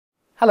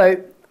Hello,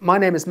 my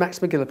name is Max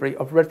McGillivray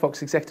of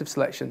Redfox Executive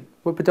Selection.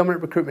 We're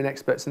predominant recruitment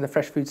experts in the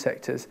fresh food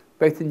sectors,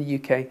 both in the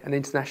UK and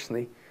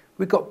internationally.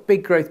 We've got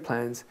big growth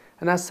plans,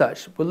 and as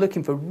such, we're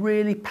looking for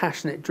really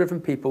passionate, driven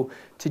people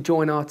to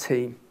join our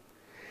team.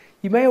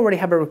 You may already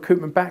have a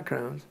recruitment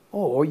background,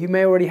 or you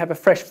may already have a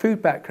fresh food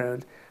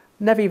background,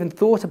 never even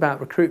thought about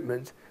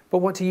recruitment, but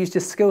want to use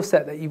this skill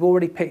set that you've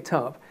already picked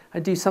up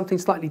and do something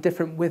slightly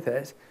different with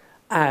it,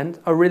 and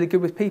are really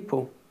good with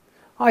people.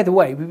 Either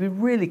way, we'd be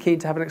really keen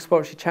to have an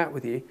exploratory chat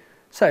with you,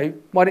 so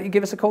why don't you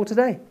give us a call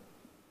today?